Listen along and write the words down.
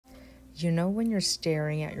You know when you're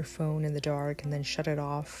staring at your phone in the dark and then shut it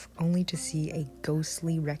off, only to see a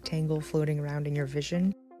ghostly rectangle floating around in your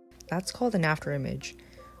vision? That's called an afterimage.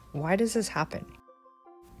 Why does this happen?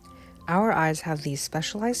 Our eyes have these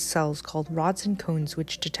specialized cells called rods and cones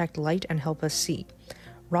which detect light and help us see.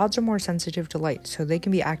 Rods are more sensitive to light, so they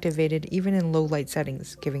can be activated even in low light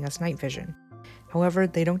settings, giving us night vision. However,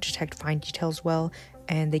 they don't detect fine details well,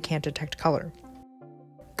 and they can't detect color.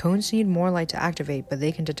 Cones need more light to activate, but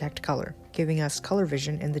they can detect color, giving us color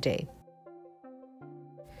vision in the day.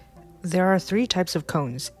 There are 3 types of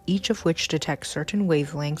cones, each of which detect certain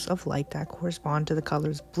wavelengths of light that correspond to the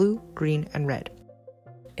colors blue, green, and red.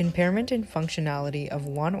 Impairment in functionality of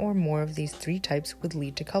one or more of these 3 types would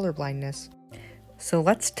lead to color blindness. So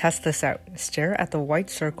let's test this out. Stare at the white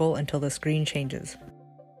circle until the screen changes.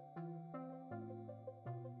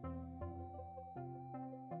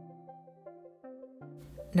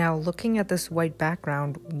 Now, looking at this white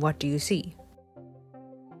background, what do you see?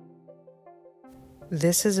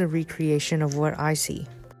 This is a recreation of what I see.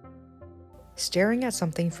 Staring at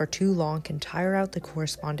something for too long can tire out the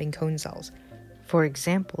corresponding cone cells. For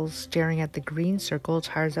example, staring at the green circle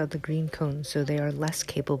tires out the green cones, so they are less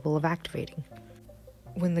capable of activating.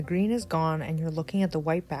 When the green is gone and you're looking at the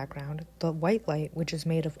white background, the white light, which is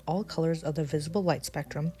made of all colors of the visible light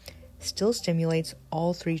spectrum, still stimulates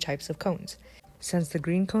all 3 types of cones. Since the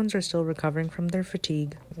green cones are still recovering from their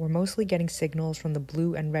fatigue, we're mostly getting signals from the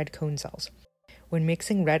blue and red cone cells. When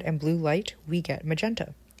mixing red and blue light, we get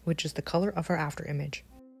magenta, which is the color of our afterimage.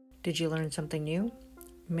 Did you learn something new?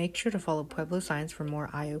 Make sure to follow Pueblo Science for more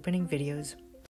eye-opening videos.